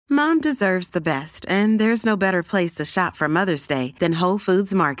Mom deserves the best, and there's no better place to shop for Mother's Day than Whole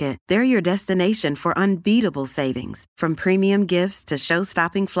Foods Market. They're your destination for unbeatable savings, from premium gifts to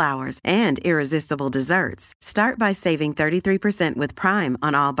show-stopping flowers and irresistible desserts. Start by saving 33% with Prime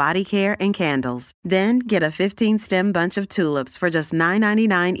on all body care and candles. Then get a 15-stem bunch of tulips for just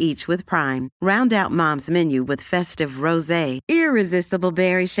 $9.99 each with Prime. Round out Mom's menu with festive rosé, irresistible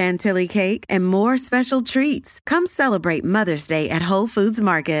berry chantilly cake, and more special treats. Come celebrate Mother's Day at Whole Foods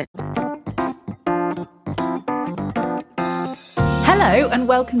Market. Hello and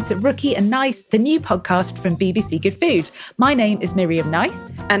welcome to Rookie and Nice, the new podcast from BBC Good Food. My name is Miriam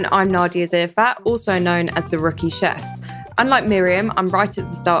Nice. And I'm Nadia Zirfat, also known as the Rookie Chef. Unlike Miriam, I'm right at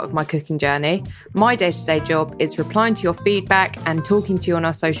the start of my cooking journey. My day-to-day job is replying to your feedback and talking to you on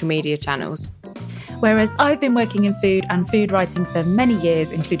our social media channels. Whereas I've been working in food and food writing for many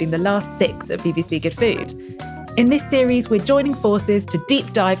years, including the last 6 at BBC Good Food. In this series, we're joining forces to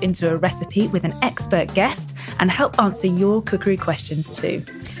deep dive into a recipe with an expert guest and help answer your cookery questions too.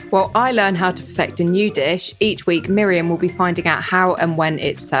 While I learn how to perfect a new dish, each week Miriam will be finding out how and when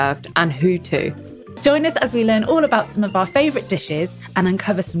it's served and who to. Join us as we learn all about some of our favourite dishes and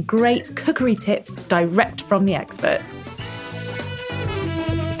uncover some great cookery tips direct from the experts.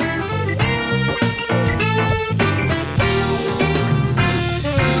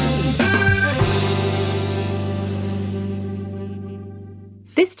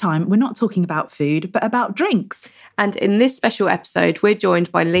 This time, we're not talking about food, but about drinks. And in this special episode, we're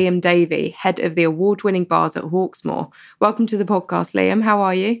joined by Liam Davey, head of the award-winning bars at Hawksmoor. Welcome to the podcast, Liam. How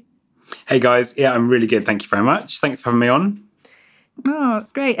are you? Hey guys, yeah, I'm really good. Thank you very much. Thanks for having me on. Oh,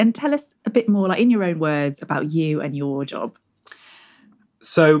 that's great. And tell us a bit more, in your own words, about you and your job.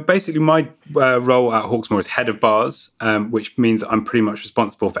 So basically my role at Hawksmoor is head of bars, which means I'm pretty much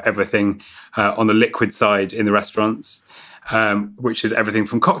responsible for everything on the liquid side in the restaurants, which is everything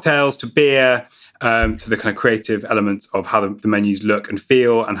from cocktails to beer, to the kind of creative elements of how the menus look and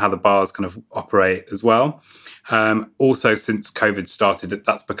feel and how the bars kind of operate as well. Also, since COVID started,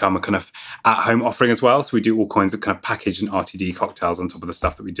 that's become a kind of at-home offering as well. So we do all kinds of kind of packaged and RTD cocktails on top of the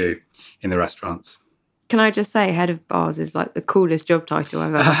stuff that we do in the restaurants. Can I just say, head of bars is like the coolest job title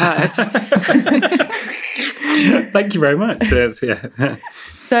I've ever heard. Thank you very much. Yes, yeah.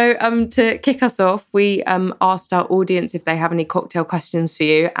 So to kick us off, we asked our audience if they have any cocktail questions for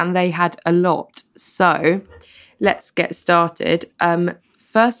you, and they had a lot. So let's get started.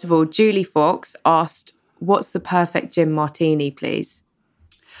 First of all, Julie Fox asked, what's the perfect gin martini, please?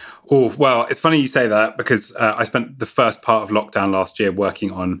 Oh, well, it's funny you say that because I spent the first part of lockdown last year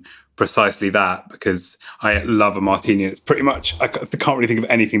working on precisely that, because I love a martini. It's pretty much, I can't really think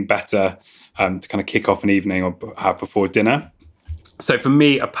of anything better to kind of kick off an evening or have before dinner. So for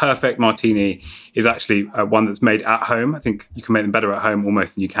me, a perfect martini is actually one that's made at home. I think you can make them better at home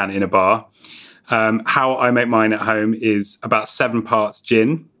almost than you can in a bar. How I make mine at home is about 7 parts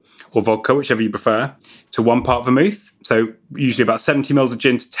gin or vodka, whichever you prefer, to 1 part vermouth. So usually about 70 mils of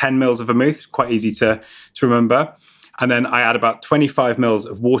gin to 10 mils of vermouth, quite easy to remember. And then I add about 25 mils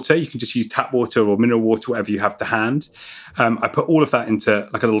of water. You can just use tap water or mineral water, whatever you have to hand. I put all of that into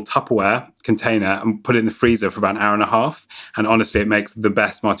like a little Tupperware container and put it in the freezer for about an hour and a half. And honestly, it makes the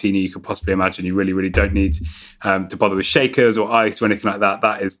best martini you could possibly imagine. You really, really don't need to bother with shakers or ice or anything like that.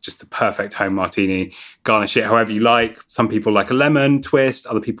 That is just the perfect home martini. Garnish it however you like. Some people like a lemon twist,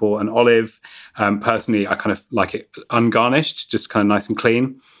 other people an olive. Personally, I kind of like it ungarnished, just kind of nice and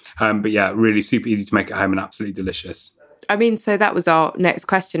clean. But yeah, really super easy to make at home and absolutely delicious. I mean, so that was our next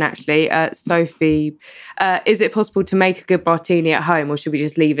question, actually. Sophie, is it possible to make a good martini at home, or should we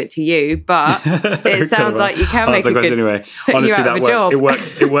just leave it to you? But it sounds like you can make a good. Anyway, honestly, that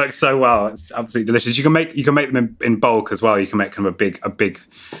works. It works so well. It's absolutely delicious. You can make them in bulk as well. You can make kind of a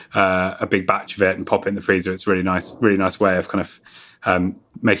big batch of it and pop it in the freezer. It's a really nice way of kind of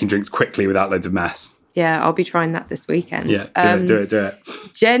making drinks quickly without loads of mess. Yeah, I'll be trying that this weekend. Yeah, do it.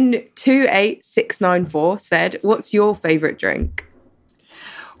 Jen 28694 said, what's your favourite drink?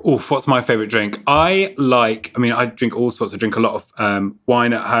 What's my favourite drink? I drink all sorts. I drink a lot of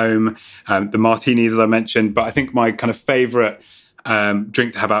wine at home, the martinis, as I mentioned. But I think my kind of favourite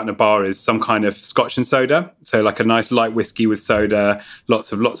drink to have out in a bar is some kind of scotch and soda. So like a nice light whiskey with soda,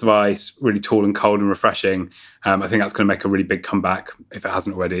 lots of ice, really tall and cold and refreshing. I think that's going to make a really big comeback. If it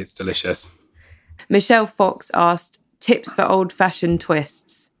hasn't already, it's delicious. Michelle Fox asked, tips for old-fashioned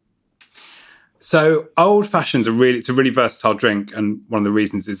twists. So old-fashioned's it's a really versatile drink, and one of the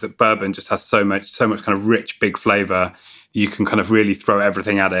reasons is that bourbon just has so much kind of rich, big flavour. You can kind of really throw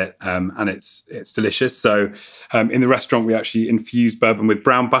everything at it, and it's delicious. So in the restaurant, we actually infuse bourbon with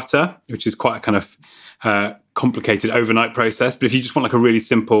brown butter, which is quite a kind of complicated overnight process. But if you just want like a really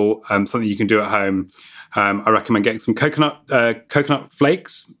simple something you can do at home, I recommend getting some coconut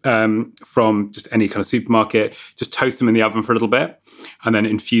flakes from just any kind of supermarket. Just toast them in the oven for a little bit, and then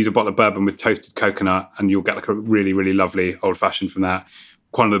infuse a bottle of bourbon with toasted coconut, and you'll get like a really, really lovely old fashioned from that.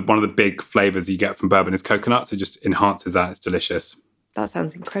 One of the big flavors you get from bourbon is coconut, so it just enhances that. It's delicious. That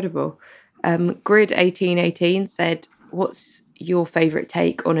sounds incredible. Grid 1818 said, "What's your favourite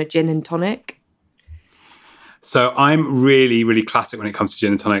take on a gin and tonic?" So I'm really, really classic when it comes to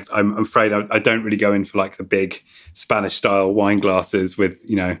gin and tonics. I'm afraid I don't really go in for like the big Spanish style wine glasses with,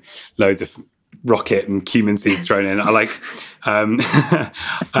 you know, loads of rocket and cumin seeds thrown in. I like,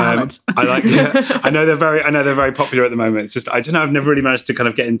 salad. I like. Yeah, I know they're very popular at the moment. It's just I don't know. I've never really managed to kind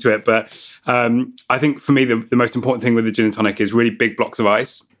of get into it. But I think for me the most important thing with the gin and tonic is really big blocks of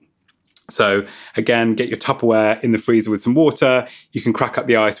ice. So again, get your Tupperware in the freezer with some water. You can crack up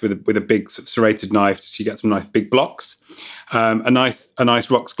the ice with a big sort of serrated knife, just so you get some nice big blocks. A nice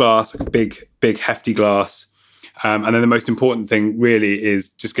rocks glass, like a big hefty glass. And then the most important thing really is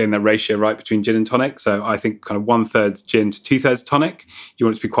just getting that ratio right between gin and tonic. So I think kind of 1/3 gin to 2/3 tonic. You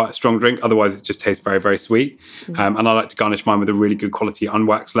want it to be quite a strong drink. Otherwise, it just tastes very, very sweet. And I like to garnish mine with a really good quality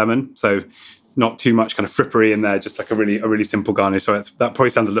unwaxed lemon. So not too much kind of frippery in there, just like a really simple garnish. So that probably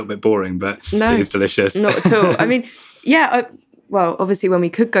sounds a little bit boring, but it is delicious. Not at all. I mean, yeah, well, obviously when we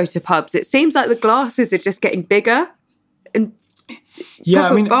could go to pubs, it seems like the glasses are just getting bigger and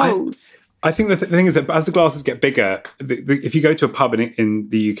bowls. I think the thing is that as the glasses get bigger, if you go to a pub in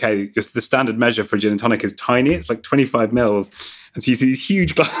the UK, just the standard measure for gin and tonic is tiny. It's like 25 mils. And so you see these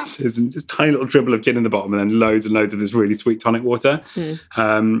huge glasses and this tiny little dribble of gin in the bottom, and then loads and loads of this really sweet tonic water.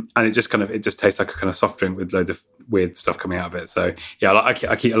 And it just tastes like a kind of soft drink with loads of weird stuff coming out of it. So yeah, I like to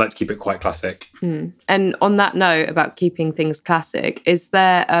keep it quite classic. And on that note about keeping things classic, is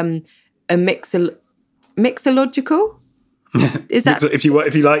there a mixological? Is that if you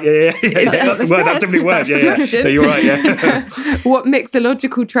like? Yeah. That's a word. That's definitely a word. Yeah. No, you're right. Yeah. What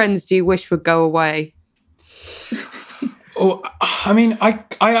mixological trends do you wish would go away? Oh, I mean, I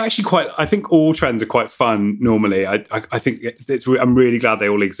think all trends are quite fun normally. I think I'm really glad they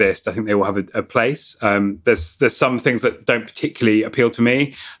all exist. I think they all have a place. There's some things that don't particularly appeal to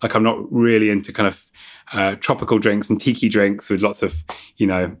me. Like I'm not really into kind of tropical drinks and tiki drinks with lots of, you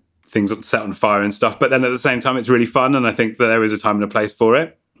know, things set on fire and stuff. But then at the same time, it's really fun. And I think that there is a time and a place for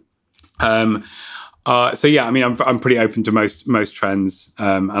it. So yeah, I mean, I'm pretty open to most trends,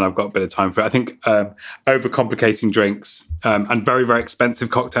 and I've got a bit of time for it. I think overcomplicating drinks and very, very expensive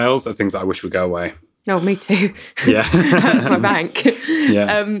cocktails are things that I wish would go away. Oh, me too. Yeah. That's my bank.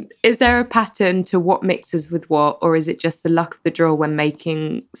 Yeah. Is there a pattern to what mixes with what, or is it just the luck of the draw when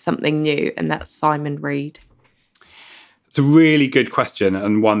making something new? And that's Simon Reed. It's a really good question,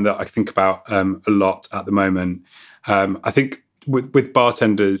 and one that I think about a lot at the moment. I think with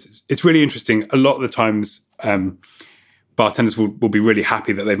bartenders, it's really interesting. A lot of the times, bartenders will be really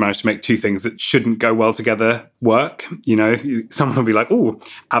happy that they've managed to make two things that shouldn't go well together work. You know, someone will be like, "Oh,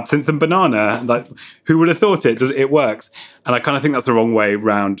 absinthe and banana." Like, who would have thought it? It works? And I kind of think that's the wrong way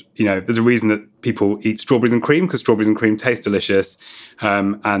round. You know, there's a reason that people eat strawberries and cream, because strawberries and cream taste delicious.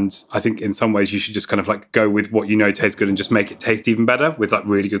 And I think in some ways you should just kind of like go with what you know tastes good and just make it taste even better with like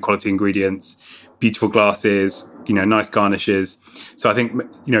really good quality ingredients, beautiful glasses, you know, nice garnishes. So I think,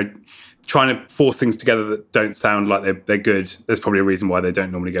 you know, trying to force things together that don't sound like they're good, there's probably a reason why they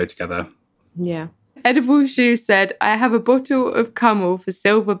don't normally go together. Yeah. Edible Shoe said, "I have a bottle of Kummel for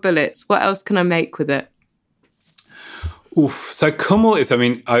silver bullets. What else can I make with it?" Oof. So Kummel is, I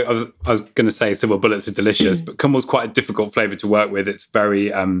mean, I was going to say silver bullets are delicious, but Kummel's quite a difficult flavour to work with. It's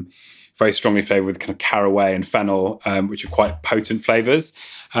very, very strongly flavoured with kind of caraway and fennel, which are quite potent flavours.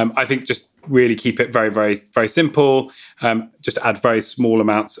 I think just really keep it very, very, very simple. Just add very small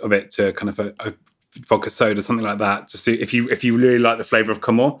amounts of it to kind of a vodka soda, something like that. Just if you really like the flavour of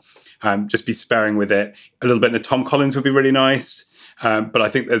Kummel, just be sparing with it. A little bit of Tom Collins would be really nice. But I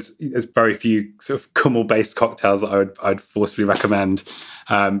think there's very few sort of Kummel-based cocktails that I'd forcefully recommend.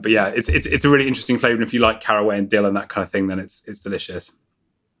 But yeah, it's a really interesting flavour. And if you like caraway and dill and that kind of thing, then it's delicious.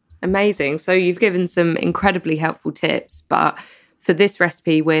 Amazing. So you've given some incredibly helpful tips, but for this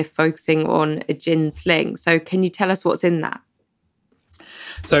recipe, we're focusing on a gin sling. So can you tell us what's in that?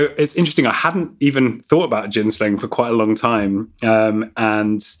 So it's interesting. I hadn't even thought about a gin sling for quite a long time.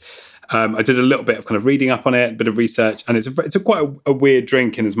 I did a little bit of kind of reading up on it, a bit of research, and it's quite a weird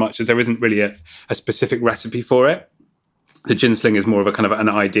drink in as much as there isn't really a specific recipe for it. The gin sling is more of a kind of an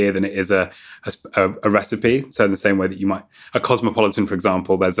idea than it is a recipe. So in the same way that you might, a cosmopolitan, for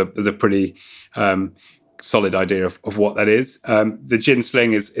example, there's a pretty kind solid idea of what that is. The gin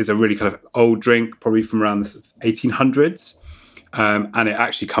sling is a really kind of old drink, probably from around the 1800s. And it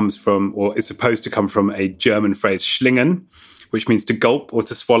actually comes from, or is supposed to come from, a German phrase, schlingen, which means to gulp or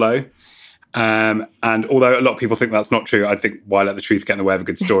to swallow. And although a lot of people think that's not true, I think why let the truth get in the way of a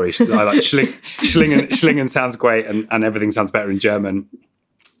good story? I like schlingen sounds great, and everything sounds better in German.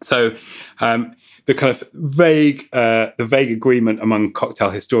 So the kind of vague agreement among cocktail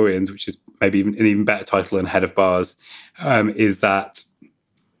historians, which is maybe even an even better title than Head of Bars, is that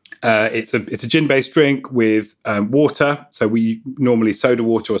it's a gin-based drink with water. So we normally soda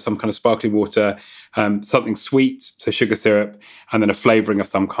water or some kind of sparkling water, something sweet, so sugar syrup, and then a flavouring of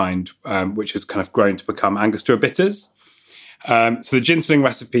some kind, which has kind of grown to become Angostura bitters. So the gin sling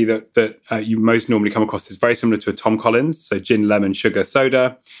recipe that you most normally come across is very similar to a Tom Collins, so gin, lemon, sugar,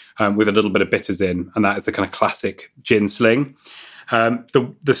 soda, with a little bit of bitters in, and that is the kind of classic gin sling.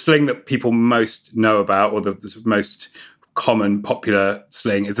 The sling that people most know about, or the most common popular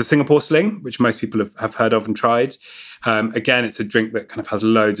sling, is the Singapore sling, which most people have heard of and tried. Again, it's a drink that kind of has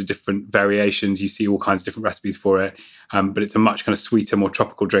loads of different variations. You see all kinds of different recipes for it, but it's a much kind of sweeter, more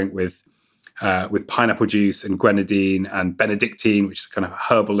tropical drink with pineapple juice and grenadine and Benedictine, which is kind of a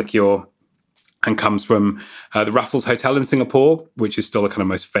herbal liqueur, and comes from the Raffles Hotel in Singapore, which is still the kind of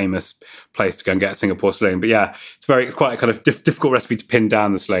most famous place to go and get a Singapore sling. But yeah, it's quite a kind of difficult recipe to pin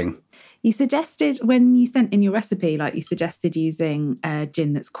down, the sling. You suggested, when you sent in your recipe, you suggested using a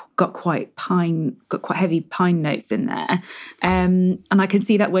gin that's got quite heavy pine notes in there. And I can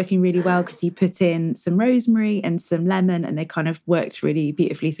see that working really well because you put in some rosemary and some lemon, and they kind of worked really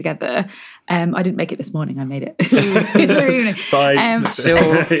beautifully together. I didn't make it this morning, I made it. It's fine.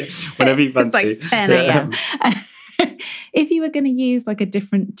 Sure. Whenever you fancy. It's 10 a.m. If you were going to use a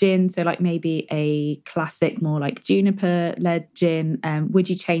different gin, so maybe a classic, more juniper-led gin, would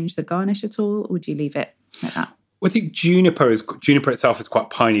you change the garnish at all, or would you leave it like that? Well, I think juniper itself is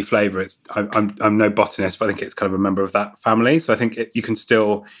quite piney flavour. I'm no botanist, but I think it's kind of a member of that family. So I think you can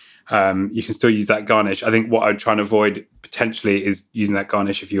still use that garnish. I think what I'd try and avoid potentially is using that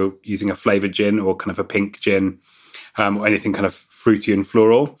garnish if you're using a flavoured gin or kind of a pink gin, or anything kind of fruity and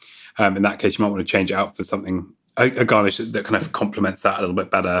floral. In that case, you might want to change it out for something, a garnish that kind of complements that a little bit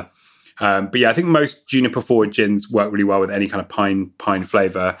better. But yeah, I think most juniper forward gins work really well with any kind of pine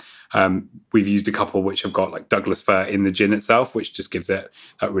flavour. We've used a couple which have got Douglas fir in the gin itself, which just gives it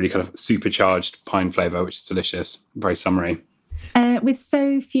that really kind of supercharged pine flavour, which is delicious, very summery. With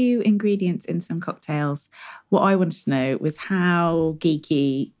so few ingredients in some cocktails, what I wanted to know was how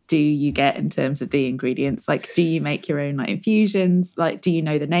geeky do you get in terms of the ingredients? Do you make your own infusions? Do you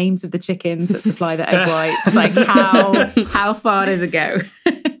know the names of the chickens that supply the egg whites? How far does it go?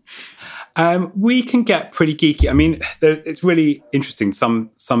 We can get pretty geeky. I mean, it's really interesting.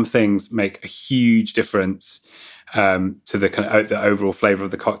 Some things make a huge difference to the kind of the overall flavour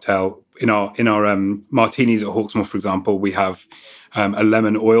of the cocktail. In our martinis at Hawksmoor, for example, we have a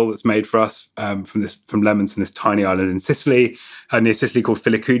lemon oil that's made for us from lemons from this tiny island in Sicily, near Sicily, called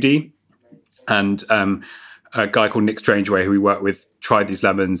Filicudi. And a guy called Nick Strangeway, who we worked with, tried these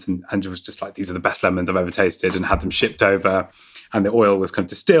lemons and was just these are the best lemons I've ever tasted, and had them shipped over. And the oil was kind of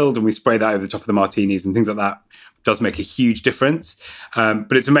distilled, and we spray that over the top of the martinis, and things like that does make a huge difference.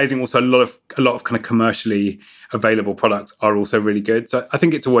 But it's amazing also, a lot of kind of commercially available products are also really good. So I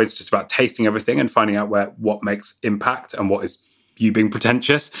think it's always just about tasting everything and finding out what makes impact and what is you being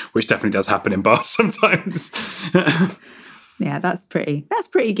pretentious, which definitely does happen in bars sometimes. Yeah, that's pretty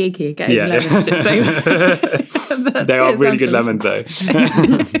geeky, getting lemons shipped over. They are really good lemons, though.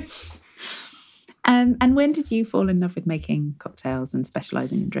 And when did you fall in love with making cocktails and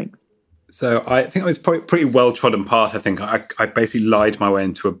specialising in drinks? So I think it was probably a pretty well-trodden path. I think I basically lied my way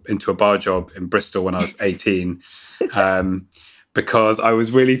into a bar job in Bristol when I was 18, because I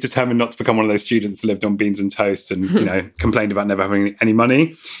was really determined not to become one of those students who lived on beans and toast and complained about never having any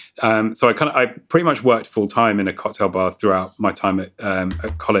money. So I pretty much worked full-time in a cocktail bar throughout my time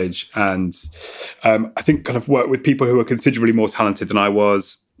at college, and I think kind of worked with people who were considerably more talented than I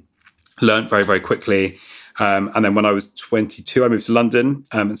was. Learned very, very quickly. And then when I was 22, I moved to London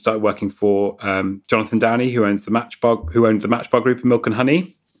and started working for Jonathan Downey, who owned the Match Bar Group in Milk and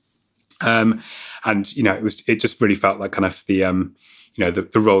Honey. And it just really felt like kind of the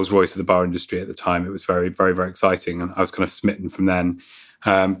Rolls Royce of the bar industry at the time. It was very, very, very exciting, and I was kind of smitten from then.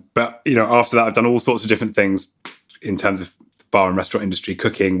 But after that, I've done all sorts of different things in terms of the bar and restaurant industry,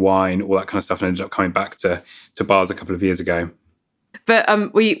 cooking, wine, all that kind of stuff, and ended up coming back to bars a couple of years ago.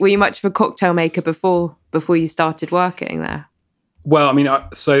 But were you much of a cocktail maker before you started working there? Well, I mean,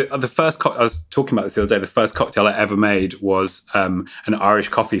 so the first I was talking about this the other day. The first cocktail I ever made was an Irish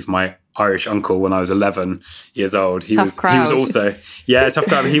coffee for my Irish uncle when I was 11 years old. He was also tough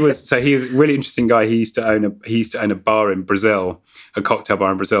crowd. He was a really interesting guy. He used to own a bar in Brazil, a cocktail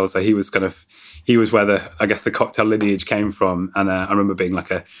bar in Brazil. So he was where the cocktail lineage came from. And I remember being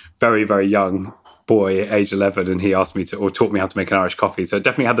like a very, very young boy, age 11, and he asked me taught me how to make an Irish coffee. So it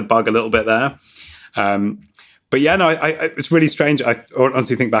definitely had the bug a little bit there. But yeah, no, it's really strange. I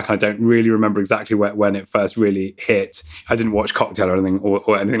honestly think back, and I don't really remember exactly when it first really hit. I didn't watch Cocktail or anything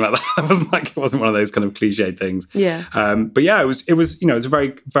or anything like that. It wasn't one of those kind of cliched things. Yeah. But yeah, it was a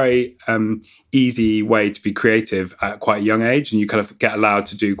very, very easy way to be creative at quite a young age, and you kind of get allowed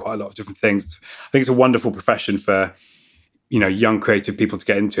to do quite a lot of different things. I think it's a wonderful profession for young creative people to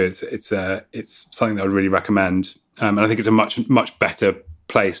get into. It's something that I would really recommend, and I think it's a much, much better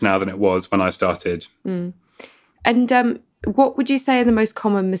place now than it was when I started. Mm. And what would you say are the most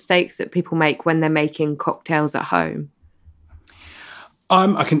common mistakes that people make when they're making cocktails at home?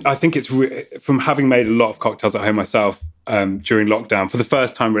 I think it's from having made a lot of cocktails at home myself during lockdown. For the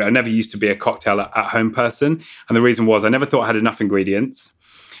first time, really, I never used to be a cocktail at home person, and the reason was I never thought I had enough ingredients,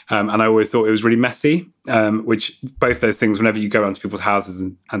 and I always thought it was really messy. Which both those things, whenever you go around to people's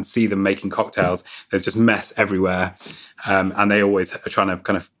houses and see them making cocktails, there's just mess everywhere, and they always are trying to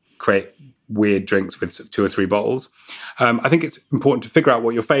kind of create weird drinks with 2 or 3 bottles. I think it's important to figure out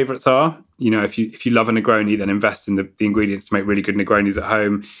what your favorites are. If you love a Negroni, then invest in the ingredients to make really good Negronis at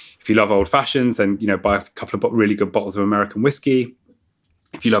home. If you love old fashions, then buy a couple of really good bottles of American whiskey.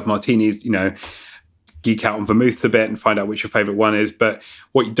 If you love martinis, geek out on vermouths a bit and find out which your favorite one is. But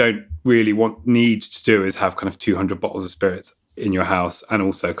what you don't really need to do is have kind of 200 bottles of spirits in your house and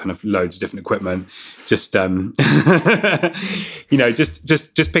also kind of loads of different equipment. Just just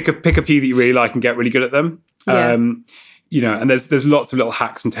pick a few that you really like and get really good at them. Yeah. And there's lots of little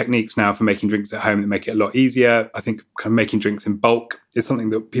hacks and techniques now for making drinks at home that make it a lot easier. I think kind of making drinks in bulk is something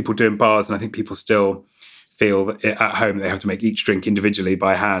that people do in bars, and I think people still feel that at home they have to make each drink individually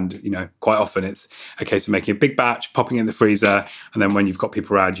by hand. Quite often it's a case of making a big batch, popping it in the freezer, and then when you've got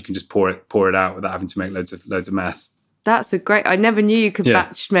people around, you can just pour it out without having to make loads of mess. That's I never knew you could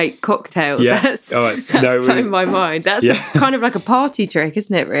batch make cocktails. Yeah. That's blowing my mind. That's kind of like a party trick,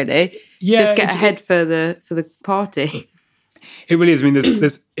 isn't it, really? Yeah. Just get ahead for the party. It really is. I mean,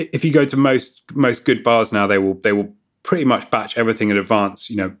 there's if you go to most good bars now, they will pretty much batch everything in advance,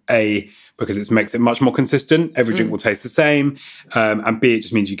 because it makes it much more consistent. Every drink will taste the same. And B, it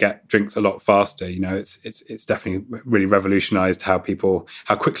just means you get drinks a lot faster. It's definitely really revolutionized how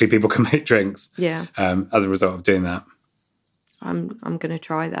quickly people can make drinks. Yeah. As a result of doing that. I'm going to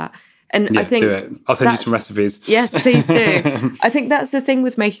try that. And I think do it. I'll send you some recipes. Yes, please do. I think that's the thing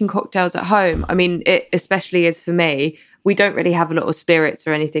with making cocktails at home. I mean, it especially is for me. We don't really have a lot of spirits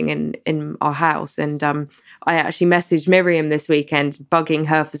or anything in our house. And I actually messaged Miriam this weekend, bugging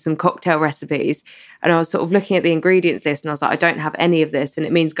her for some cocktail recipes. And I was sort of looking at the ingredients list and I was like, I don't have any of this. And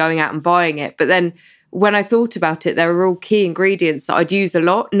it means going out and buying it. But then when I thought about it, there were all key ingredients that I'd use a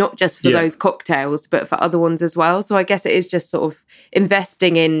lot, not just for those cocktails, but for other ones as well. So I guess it is just sort of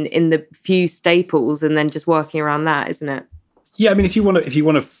investing in the few staples and then just working around that, isn't it? Yeah, I mean, if you want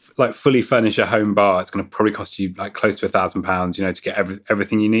to like fully furnish a home bar, it's going to probably cost you like close to £1,000, to get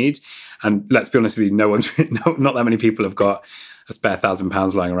everything you need. And let's be honest with you, not that many people have got a spare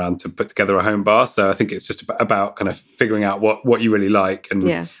 £1,000 lying around to put together a home bar. So I think it's just about kind of figuring out what you really like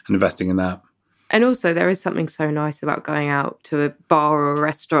and investing in that. And also, there is something so nice about going out to a bar or a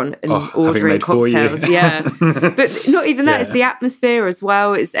restaurant and ordering cocktails. Yeah. But not even that, it's the atmosphere as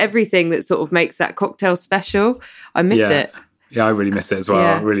well. It's everything that sort of makes that cocktail special. I miss it. Yeah, I really miss it as well.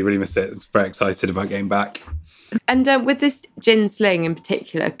 Yeah. I really, really miss it. I'm very excited about getting back. And with this gin sling in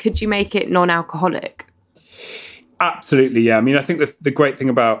particular, could you make it non-alcoholic? Absolutely, yeah. I mean, I think the great thing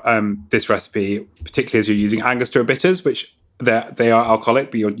about this recipe, particularly as you're using Angostura bitters, which they are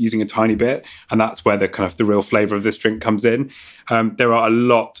alcoholic, but you're using a tiny bit, and that's where the real flavour of this drink comes in. There are a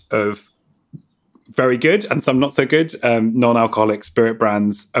lot of very good and some not so good non-alcoholic spirit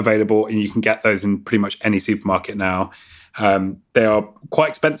brands available, and you can get those in pretty much any supermarket now. They are quite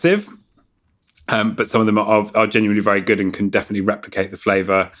expensive, but some of them are genuinely very good and can definitely replicate the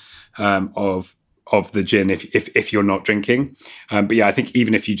flavour of the gin if you're not drinking. But yeah, I think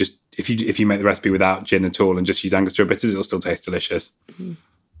even if you make the recipe without gin at all and just use Angostura bitters, it'll still taste delicious.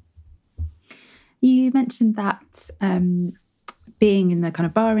 You mentioned that being in the kind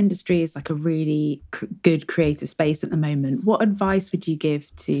of bar industry is like a really good creative space at the moment. What advice would you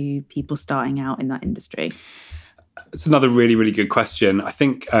give to people starting out in that industry? It's another really, really good question. I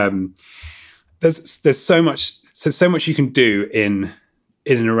think there's so much you can do in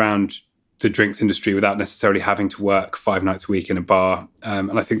and around the drinks industry without necessarily having to work 5 nights a week in a bar.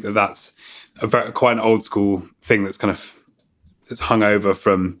 And I think that's quite an old school thing that's hung over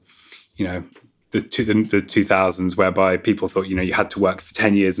from, the 2000s, whereby people thought, you had to work for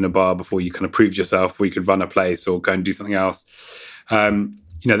 10 years in a bar before you kind of proved yourself, where you could run a place or go and do something else.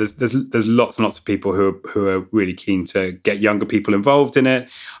 There's lots and lots of people who are really keen to get younger people involved in it.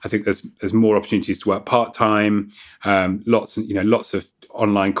 I think there's more opportunities to work part-time, lots of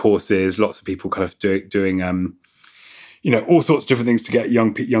online courses, lots of people kind of doing all sorts of different things to get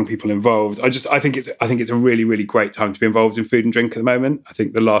young people involved. I think it's a really, really great time to be involved in food and drink at the moment. I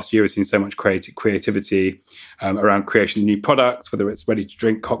think the last year has seen so much creativity around creation of new products, whether it's ready to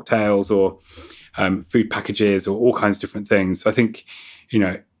drink cocktails or food packages or all kinds of different things. So I think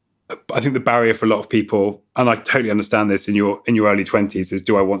the barrier for a lot of people, and I totally understand this in your early 20s, is,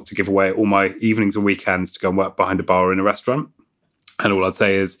 do I want to give away all my evenings and weekends to go and work behind a bar or in a restaurant? And all I'd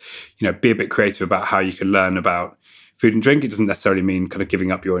say is, be a bit creative about how you can learn about food and drink. It doesn't necessarily mean kind of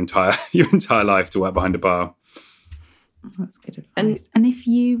giving up your entire life to work behind a bar. That's good advice. And if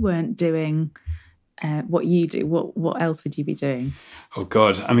you weren't doing what you do, what else would you be doing? Oh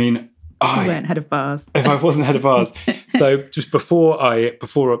God, I mean, you weren't head of bars. If I wasn't head of bars, so just before I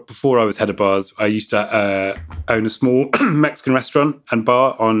was head of bars, I used to own a small Mexican restaurant and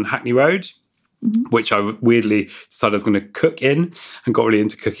bar on Hackney Road. Mm-hmm. Which I weirdly decided I was going to cook in, and got really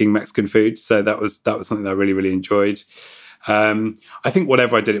into cooking Mexican food. So that was something that I really, really enjoyed. I think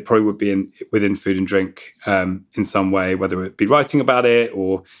whatever I did, it probably would be within food and drink in some way, whether it be writing about it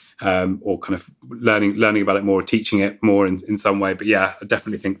or kind of learning about it more, or teaching it more in some way. But yeah, I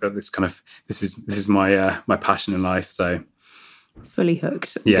definitely think that this is my passion in life. So fully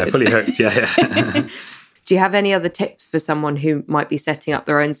hooked. Yeah, fully hooked. Yeah. Do you have any other tips for someone who might be setting up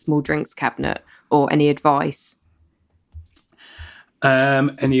their own small drinks cabinet, or any advice?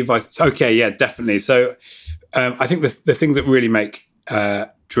 Any advice? Okay, yeah, definitely. So I think the things that really make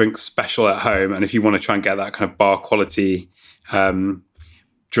drinks special at home, and if you want to try and get that kind of bar quality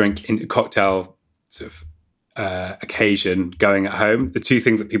drink in cocktail sort of occasion going at home, the two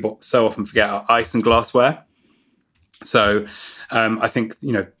things that people so often forget are ice and glassware. So I think,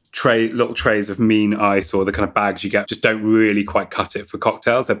 little trays of mean ice, or the kind of bags you get, just don't really quite cut it for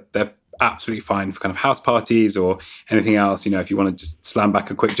cocktails. They're absolutely fine for kind of house parties or anything else, if you want to just slam back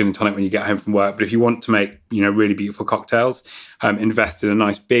a quick gin and tonic when you get home from work. But if you want to make, really beautiful cocktails, invest in a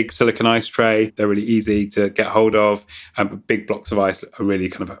nice big silicone ice tray. They're really easy to get hold of. Big blocks of ice are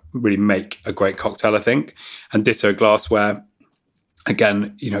really make a great cocktail, I think. And ditto glassware.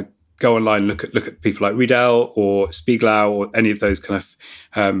 Again, go online, look at people like Riedel or Spiegelau or any of those kind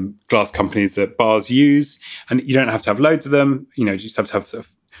of glass companies that bars use. And you don't have to have loads of them. You just have to have sort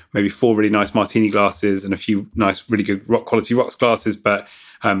of maybe 4 really nice martini glasses and a few nice, really good quality rocks glasses. But,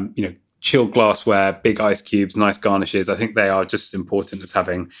 chilled glassware, big ice cubes, nice garnishes. I think they are just as important as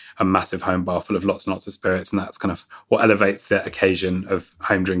having a massive home bar full of lots and lots of spirits. And that's kind of what elevates the occasion of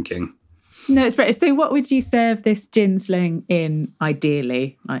home drinking. No, it's great. So what would you serve this gin sling in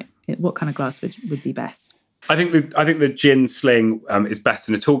ideally? Like, what kind of glass would be best? I think the gin sling is best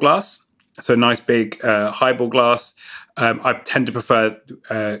in a tall glass. So a nice big highball glass. I tend to prefer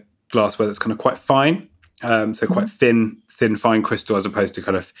glassware that's kind of quite fine. So quite thin, fine crystal, as opposed to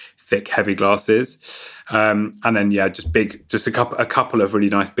kind of thick, heavy glasses. And then, just a couple of really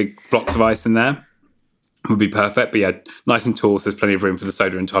nice big blocks of ice in there would be perfect. But yeah, nice and tall, so there's plenty of room for the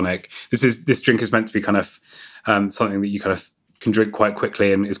soda and tonic. This drink is meant to be kind of something that you kind of can drink quite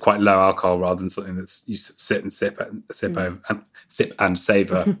quickly and is quite low alcohol, rather than something that's you sit and sip and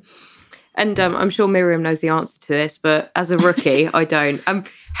savor. And I'm sure Miriam knows the answer to this, but as a rookie, I don't.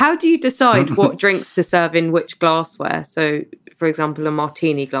 How do you decide what drinks to serve in which glassware? So, for example, a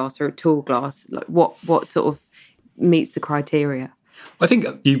martini glass or a tall glass, like what sort of meets the criteria? I think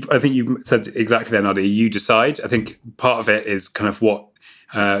you said exactly that, Nadia. You decide. I think part of it is kind of what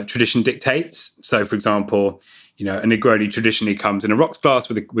tradition dictates. So, for example, a Negroni traditionally comes in a rocks glass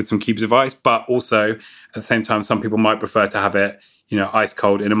with some cubes of ice, but also at the same time, some people might prefer to have it, ice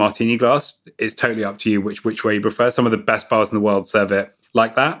cold in a martini glass. It's totally up to you which way you prefer. Some of the best bars in the world serve it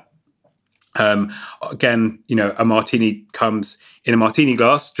like that. Again, a martini comes in a martini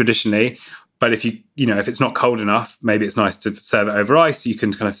glass traditionally, but if if it's not cold enough, maybe it's nice to serve it over ice. You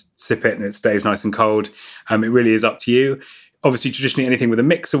can kind of sip it and it stays nice and cold. It really is up to you. obviously, traditionally, anything with a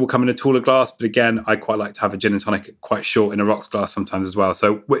mixer will come in a taller glass. But again, I quite like to have a gin and tonic quite short in a rocks glass sometimes as well.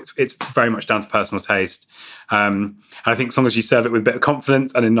 So it's very much down to personal taste. And I think as long as you serve it with a bit of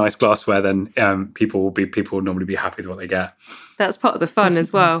confidence and in nice glassware, then people will normally be happy with what they get. That's part of the fun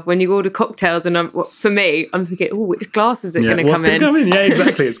as well. When you order cocktails, and for me, I'm thinking, oh, which glass is it going to come in? Yeah,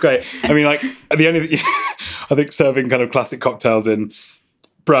 exactly. It's great. I mean, like I think serving kind of classic cocktails in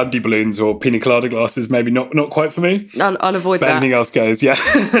brandy balloons or pina colada glasses, maybe not quite for me. I'll avoid but that. Anything else goes, yeah.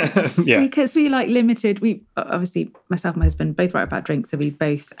 Yeah. Because we like limited, we obviously, myself and my husband both write about drinks, so we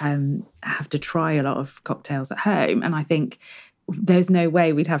both have to try a lot of cocktails at home. And I think there's no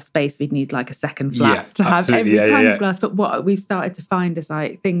way we'd have space. We'd need like a second flat to have every kind of glass. But what we've started to find is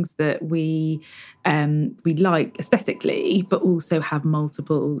like things that we like aesthetically, but also have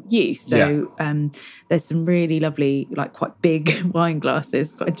multiple use. So there's some really lovely, like quite big wine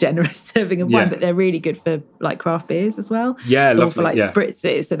glasses, quite a generous serving of wine, but they're really good for like craft beers as well. Yeah, lovely. Or for like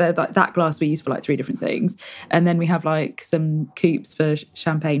spritzes. So they're like that glass we use for like 3 different things. And then we have like some coupes for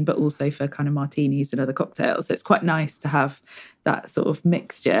champagne, but also for kind of martinis and other cocktails. So it's quite nice to have that sort of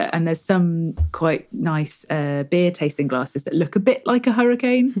mixture. And there's some quite nice beer tasting glasses that look a bit like a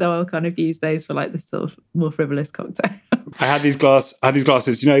hurricane, so I'll kind of use those for like this sort of more frivolous cocktail. I had these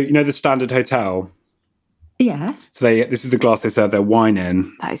glasses, you know the Standard Hotel. Yeah. So this is the glass they serve their wine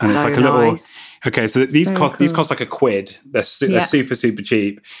in. That is and it's so like a nice. little. Okay, so these So cost cool. like £1. They're super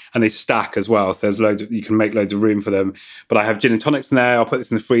cheap, and they stack as well. So there's you can make loads of room for them. But I have gin and tonics in there. I'll put this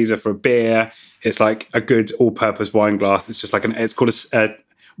in the freezer for a beer. It's like a good all-purpose wine glass. It's just like it's called a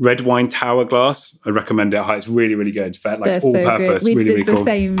red wine tower glass. I recommend it. It's really, really good. Like all-purpose, we really, did really the cool.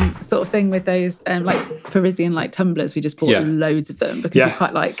 same sort of thing with those like Parisian like tumblers. We just bought loads of them because you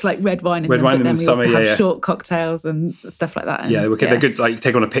quite like red wine in them. But then we also have short cocktails and stuff like that. And, they're good. Like you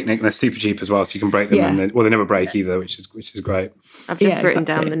take on a picnic, and they're super cheap as well, so you can break them. And they never break either, which is great. I've just written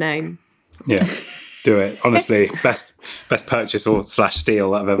down the name. Yeah. Do it. Honestly, best purchase or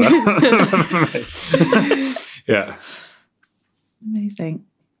 /steal that I've ever made. Yeah. Amazing.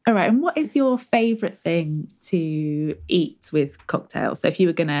 All right. And what is your favourite thing to eat with cocktails? So if you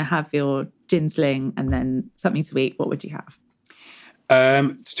were going to have your gin sling and then something to eat, what would you have?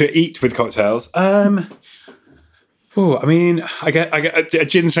 To eat with cocktails? I mean, I get a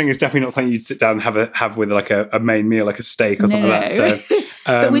gin sling is definitely not something you'd sit down and have with like a main meal, like a steak or something like that. So,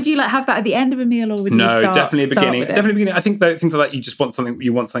 but would you like have that at the end of a meal, or would you definitely beginning. Definitely beginning. I think that things like that, you just want something.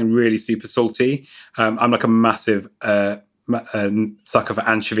 You want something really super salty. I'm like a massive sucker for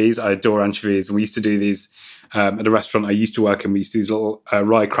anchovies. I adore anchovies, and we used to do these at a restaurant I used to work in. We used to do these little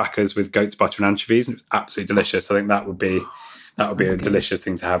rye crackers with goat's butter and anchovies, and it was absolutely delicious. I think that would be a delicious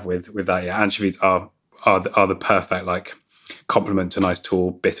thing to have with that. Yeah, anchovies are the perfect like complement to a nice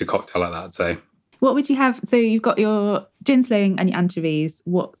tall bitter cocktail like that, I'd say. What would you have? So you've got your gin sling and your anchovies.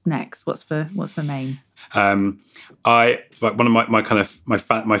 What's next? What's for main? I like one of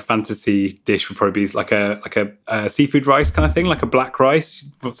my fantasy dish would probably be like a seafood rice kind of thing, like a black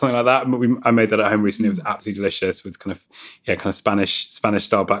rice, something like that. I made that at home recently. It was absolutely delicious with kind of Spanish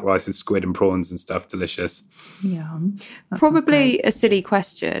style black rice with squid and prawns and stuff. Delicious. Yeah, probably a silly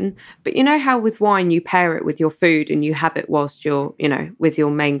question, but you know how with wine you pair it with your food and you have it whilst you're with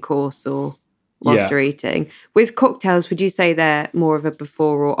your main course or whilst you're eating. With cocktails, would you say they're more of a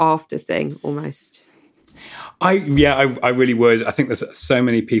before or after thing almost? I really would. I think there's so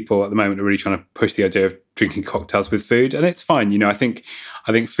many people at the moment are really trying to push the idea of drinking cocktails with food, and it's fine. I think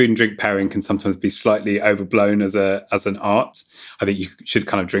food and drink pairing can sometimes be slightly overblown as an art. I think you should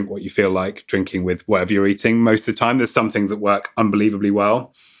kind of drink what you feel like drinking with whatever you're eating. Most of the time, there's some things that work unbelievably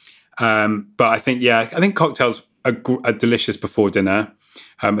well, but I think cocktails are delicious before dinner.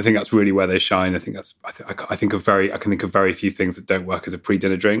 I think that's really where they shine. I can think of very few things that don't work as a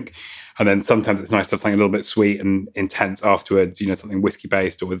pre-dinner drink. And then sometimes it's nice to have something a little bit sweet and intense afterwards, something whiskey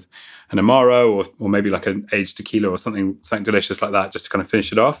based or with an Amaro or maybe like an aged tequila or something delicious like that, just to kind of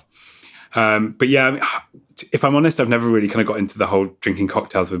finish it off. But yeah, if I'm honest, I've never really kind of got into the whole drinking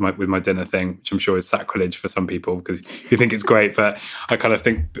cocktails with my dinner thing, which I'm sure is sacrilege for some people because you think it's great, but I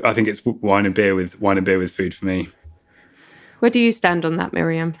think it's wine and beer with food for me. Where do you stand on that,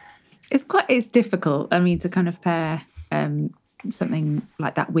 Miriam? It's difficult. I mean, to kind of pair something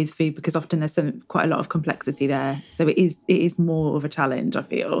like that with food, because often there's quite a lot of complexity there. So it is more of a challenge, I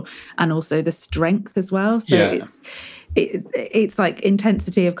feel, and also the strength as well. So it's like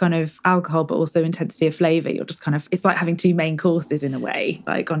intensity of kind of alcohol, but also intensity of flavour. You're just kind of, it's like having 2 main courses in a way,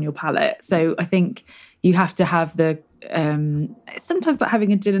 like on your palate. So I think you have to have sometimes like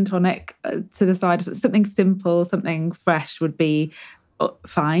having a gin and tonic to the side, something simple, something fresh would be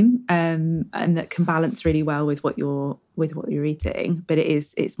fine, and that can balance really well with what you're eating. But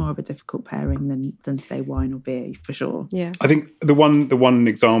it's more of a difficult pairing than say wine or beer, for sure. Yeah, I think the one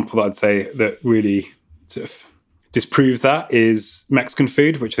example that I'd say that really sort of disproves that is Mexican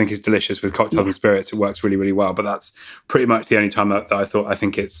food, which I think is delicious with cocktails and spirits. It works really, really well. But that's pretty much the only time that I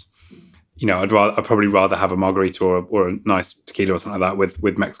think it's, I'd probably rather have a margarita or a nice tequila or something like that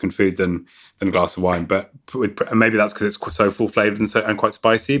with Mexican food than a glass of wine. But maybe that's because it's so full flavored and quite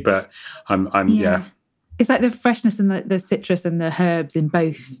spicy. But yeah. It's like the freshness and the citrus and the herbs in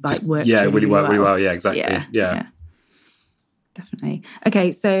both works. Yeah, really well. Yeah, exactly. Yeah. Definitely.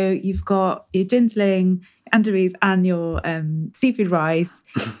 Okay, so you've got your gin sling, anchovies, and your seafood rice.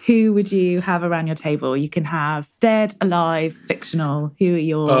 Who would you have around your table? You can have dead, alive, fictional. Who are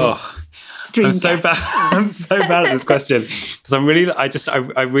your dream guests? I'm so bad at this question because I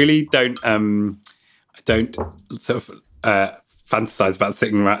really don't sort of fantasize about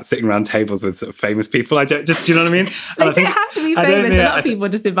sitting around tables with sort of famous people. I don't just, do you know what I mean? They don't have to be famous. A lot of people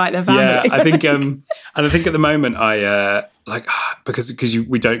just invite their family. Yeah, I think, and I think at the moment because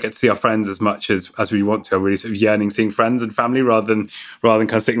we don't get to see our friends as much as we want to. I'm really sort of yearning seeing friends and family rather than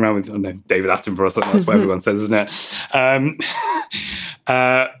kind of sitting around with David Attenborough or something. That's what everyone says, isn't it?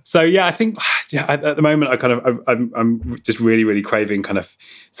 So yeah, I think at the moment I'm just really, really craving kind of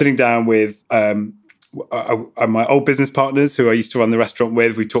sitting down with my old business partners who I used to run the restaurant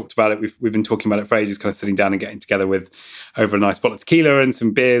with. We talked about it. We've been talking about it for ages, kind of sitting down and getting together with over a nice bottle of tequila and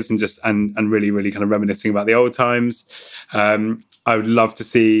some beers and just and really, really kind of reminiscing about the old times. I would love to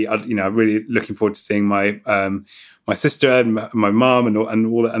see, I'm really looking forward to seeing my sister and my mum and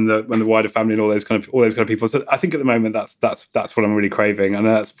the wider family and all those kind of people. So I think at the moment that's what I'm really craving. I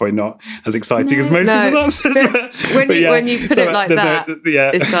know that's probably not as exciting as most people's answers. When you put it like that,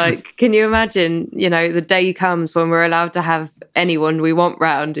 it's like, can you imagine? The day comes when we're allowed to have anyone we want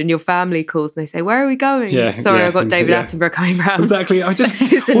round, and your family calls and they say, "Where are we going?" Sorry, I've got David Attenborough coming round. Exactly.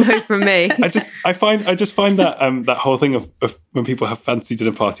 It's a no from me. I just find that that whole thing of when people have fancy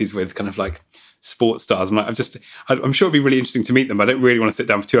dinner parties with kind of like sports stars. I'm sure it'd be really interesting to meet them, but I don't really want to sit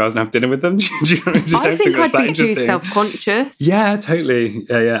down for 2 hours and have dinner with them. I think I'd be too self-conscious. Yeah, totally.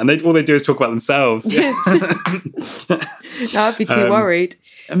 Yeah. And all they do is talk about themselves. Yeah. No, I'd be too worried.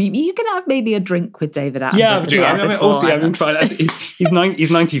 I mean, you can have maybe a drink with David Attenborough. Yeah, fine.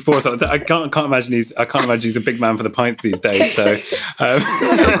 He's 94, so I can't imagine he's a big man for the pints these days. So a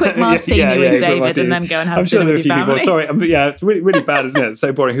quick martini with David, and then go and have dinner with your family. Sorry, it's really, really bad, isn't it? It's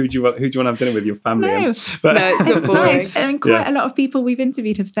so boring. Who do you want to have dinner with? Your family? No, it's not boring. Nice. I mean, quite a lot of people we've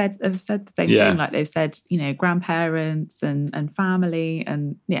interviewed have said the same thing. Like they've said, grandparents and family,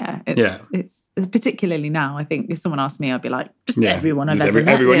 and it's particularly now. I think if someone asked me, I'd be like, just everyone I've ever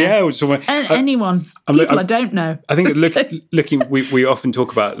met. Everyone, anyone. People I don't know. I think we often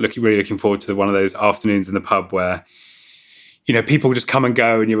talk about really looking forward to one of those afternoons in the pub where people just come and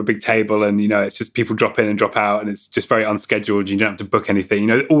go and you have a big table and, it's just people drop in and drop out and it's just very unscheduled. You don't have to book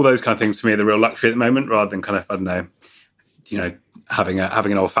anything. All those kind of things for me are the real luxury at the moment rather than kind of, I don't know, having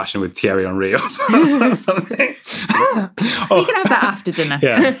an old fashioned with Thierry Henry or something. You can have that after dinner.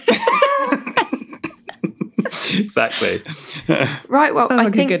 Yeah. Exactly. Right. Well, sounds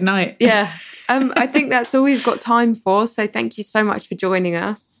like a good night. Yeah. I think that's all we've got time for. So thank you so much for joining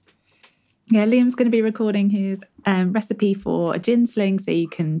us. Yeah, Liam's going to be recording his recipe for a gin sling so you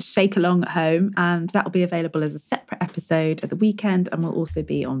can shake along at home, and that will be available as a separate episode at the weekend and will also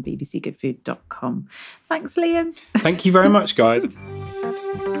be on bbcgoodfood.com. Thanks, Liam. Thank you very much, guys.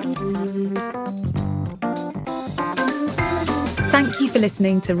 Thank you for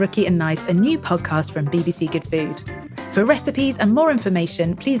listening to Rookie and Nice, a new podcast from BBC Good Food. For recipes and more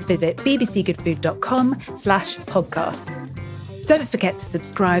information, please visit bbcgoodfood.com/podcasts. Don't forget to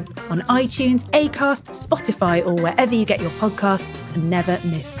subscribe on iTunes, Acast, Spotify, or wherever you get your podcasts to never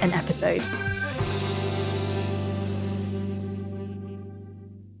miss an episode.